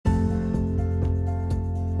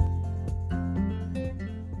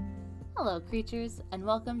Hello, creatures, and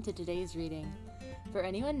welcome to today's reading. For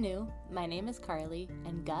anyone new, my name is Carly,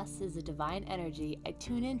 and Gus is a divine energy I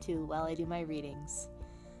tune into while I do my readings.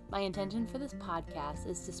 My intention for this podcast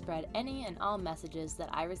is to spread any and all messages that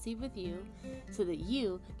I receive with you so that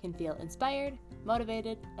you can feel inspired,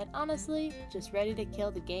 motivated, and honestly, just ready to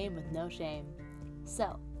kill the game with no shame.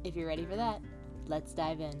 So, if you're ready for that, let's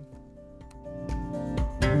dive in.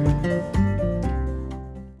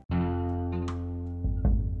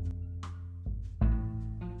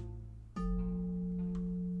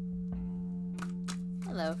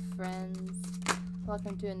 Hello, friends.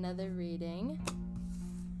 Welcome to another reading.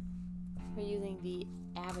 We're using the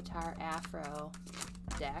Avatar Afro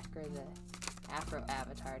deck, or the Afro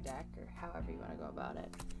Avatar deck, or however you want to go about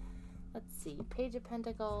it. Let's see. Page of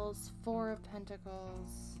Pentacles, Four of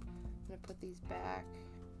Pentacles. I'm going to put these back.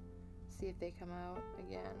 See if they come out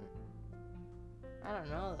again. I don't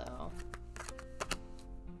know, though.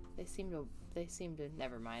 They seem to,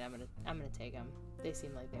 never mind. I'm gonna take them. They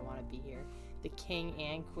seem like they want to be here. The King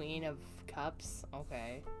and Queen of Cups.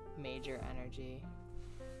 Okay. Major energy.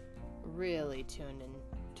 Really tuned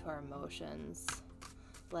into our emotions.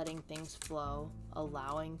 Letting things flow.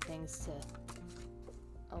 Allowing things to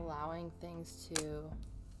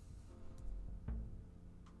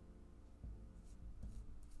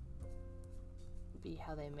be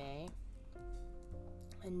how they may.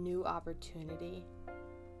 A new opportunity.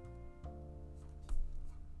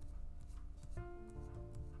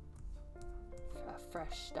 A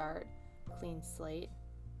fresh start. Clean slate.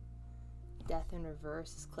 Death in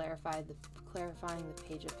reverse is clarifying the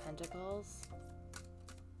Page of Pentacles.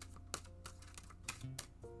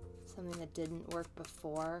 Something that didn't work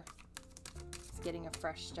before is getting a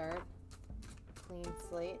fresh start. Clean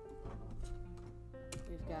slate.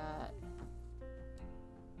 We've got,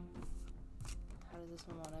 how does this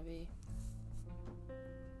one want to be?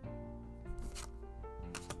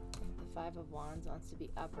 The Five of Wands wants to be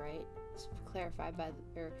upright. It's clarified by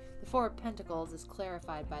the Four of Pentacles is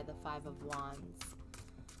clarified by the Five of Wands.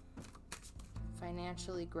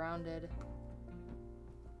 Financially grounded.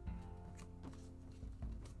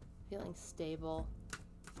 Feeling stable.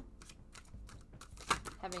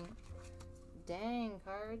 Having, dang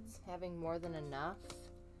cards, having more than enough.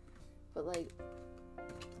 But like,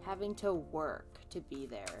 having to work to be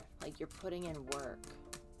there. Like you're putting in work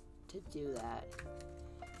to do that.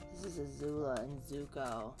 This is Azula and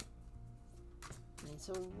Zuko. And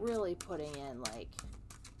so really putting in like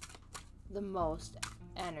the most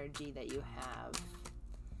energy that you have.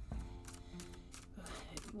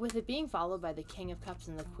 With it being followed by the King of Cups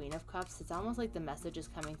and the Queen of Cups, it's almost like the message is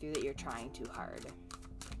coming through that you're trying too hard.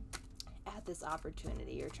 At this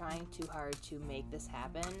opportunity, you're trying too hard to make this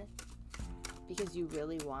happen because you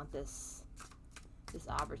really want this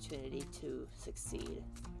opportunity to succeed.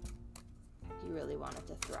 You really want it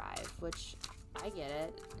to thrive, which I get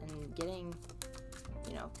it, and getting,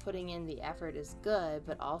 putting in the effort is good,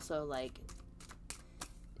 but also like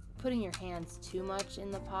putting your hands too much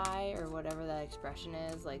in the pie, or whatever that expression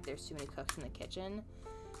is, like there's too many cooks in the kitchen.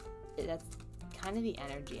 That's kind of the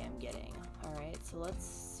energy I'm getting. All right, so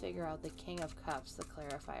let's figure out the King of Cups, the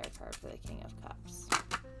clarifier card for the King of Cups.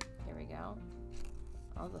 Here we go.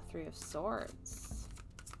 Oh, the Three of Swords.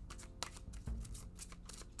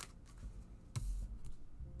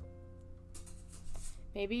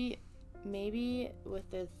 Maybe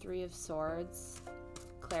with the Three of Swords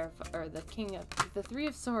the Three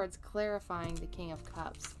of Swords clarifying the King of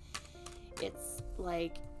Cups. It's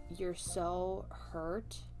like you're so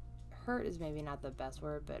hurt. Hurt is maybe not the best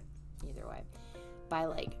word, but either way. By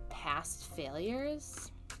like past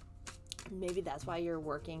failures. Maybe that's why you're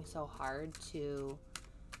working so hard to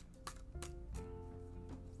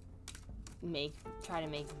try to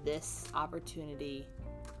make this opportunity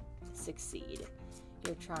succeed.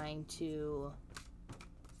 You're trying to,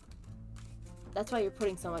 that's why you're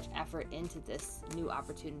putting so much effort into this new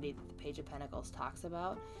opportunity that the Page of Pentacles talks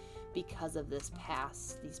about, because of these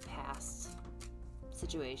past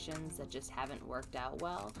situations that just haven't worked out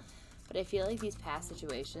well. But I feel like these past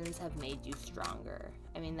situations have made you stronger.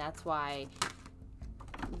 I mean, that's why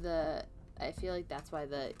I feel like that's why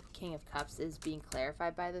the King of Cups is being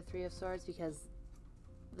clarified by the Three of Swords, because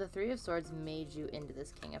the Three of Swords made you into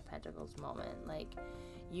this King of Pentacles moment. Like,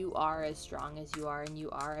 you are as strong as you are, and you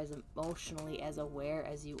are as emotionally as aware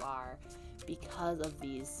as you are because of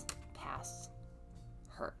these past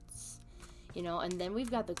hurts. And then we've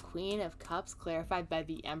got the Queen of Cups clarified by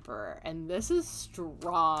the Emperor, and this is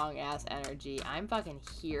strong ass energy. I'm fucking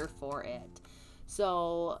here for it.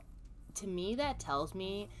 So to me, that tells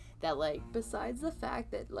me that, like, besides the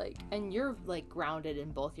fact that, like, and you're like grounded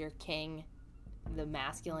in both your king the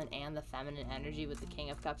masculine and the feminine energy with the King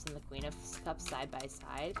of Cups and the Queen of Cups side by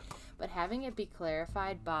side, but having it be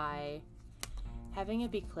clarified by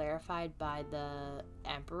the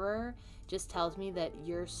Emperor just tells me that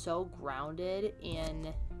you're so grounded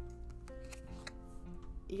in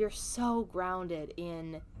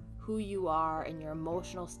who you are and your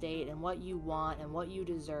emotional state and what you want and what you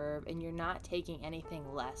deserve, and you're not taking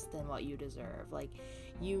anything less than what you deserve. Like,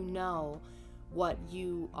 you know what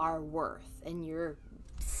you are worth, and you're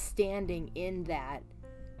standing in that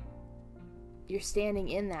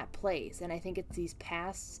place. And I think it's these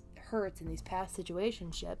past hurts and these past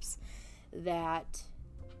situationships that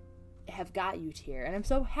have got you here, and I'm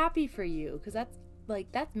so happy for you, because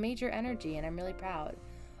that's major energy, and I'm really proud.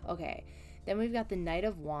 Okay, then we've got the Knight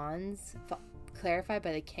of Wands clarified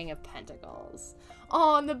by the King of Pentacles.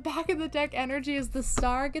 Oh, and the back of the deck energy is the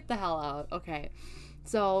Star. Get the hell out. Okay,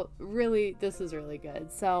 so really, this is really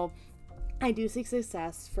good. So I do see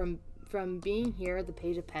success from being here at the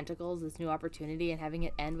Page of Pentacles, this new opportunity, and having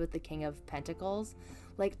it end with the King of Pentacles.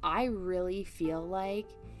 Like, I really feel like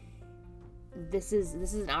this is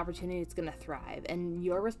an opportunity that's going to thrive, and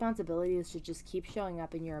your responsibility is to just keep showing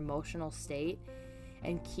up in your emotional state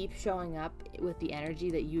and keep showing up with the energy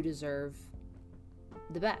that you deserve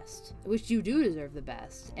the best, which you do deserve the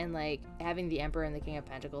best. And like, having the Emperor and the King of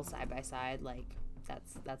Pentacles side by side, like,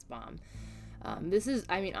 that's bomb. This is,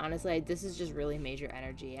 I mean, honestly, this is just really major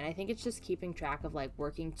energy, and I think it's just keeping track of like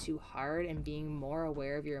working too hard and being more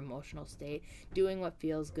aware of your emotional state, doing what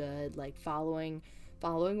feels good, like following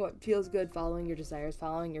what feels good, following your desires,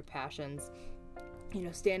 following your passions, you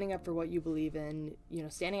know, standing up for what you believe in, you know,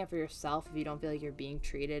 standing up for yourself if you don't feel like you're being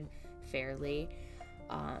treated fairly.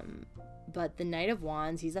 But the Knight of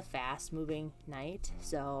Wands, he's a fast moving knight,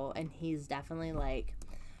 so, and he's definitely like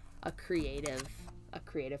a creative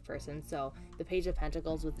person. So the Page of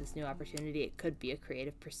Pentacles with this new opportunity, it could be a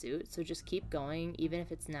creative pursuit. So just keep going, even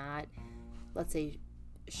if it's not, let's say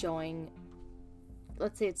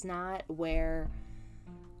it's not where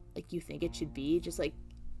like you think it should be. Just like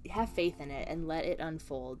have faith in it and let it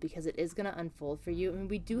unfold, because it is going to unfold for you. I mean,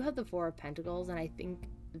 we do have the Four of Pentacles, and I think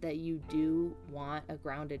that you do want a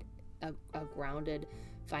grounded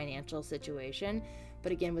financial situation.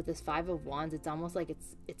 But again, with this Five of Wands, it's almost like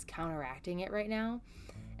it's counteracting it right now.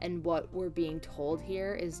 And what we're being told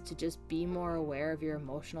here is to just be more aware of your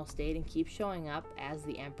emotional state and keep showing up as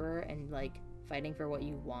the Emperor and like fighting for what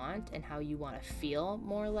you want and how you want to feel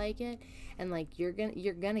more like it. And like, you're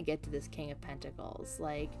gonna get to this King of Pentacles.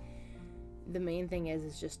 Like, the main thing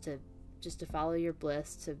is just to follow your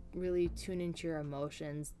bliss, to really tune into your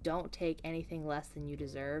emotions. Don't take anything less than you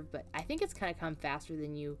deserve. But I think it's kind of come faster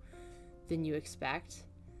than you expect.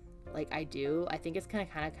 Like, I think it's kind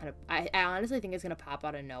of I honestly think it's gonna pop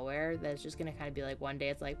out of nowhere. That's just gonna kind of be like, one day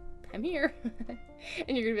it's like, I'm here.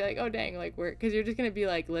 And you're gonna be like, oh dang, like, because you're just gonna be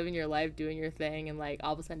like living your life, doing your thing, and like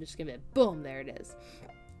all of a sudden it's just gonna be like, boom, there it is.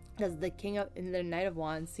 Because the Knight of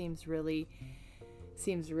Wands seems really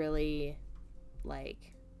like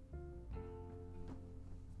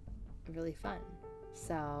really fun,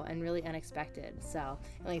 so, and really unexpected. So,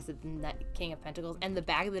 and like I said, the King of Pentacles and the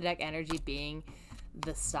back of the deck energy being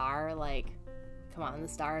the Star. Like, come on, the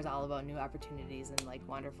Star is all about new opportunities and like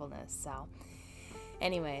wonderfulness. So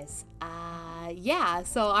anyways, yeah,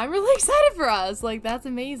 so I'm really excited for us. Like, that's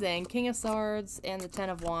amazing. King of Swords and the Ten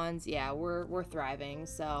of Wands, yeah, we're thriving.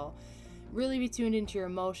 So really be tuned into your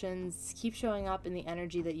emotions, keep showing up in the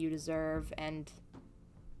energy that you deserve, and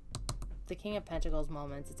the King of Pentacles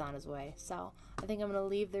moments, it's on his way. So I think I'm gonna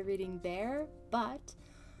leave the reading there, but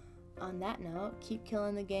on that note, keep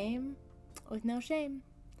killing the game with no shame.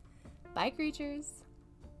 Bye, creatures.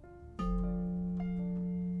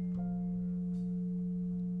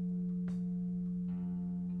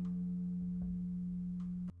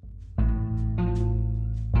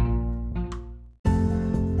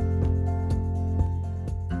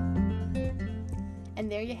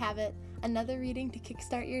 And there you have it, another reading to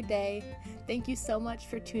kickstart your day. Thank you so much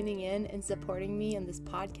for tuning in and supporting me in this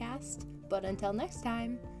podcast. But until next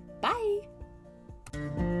time, bye!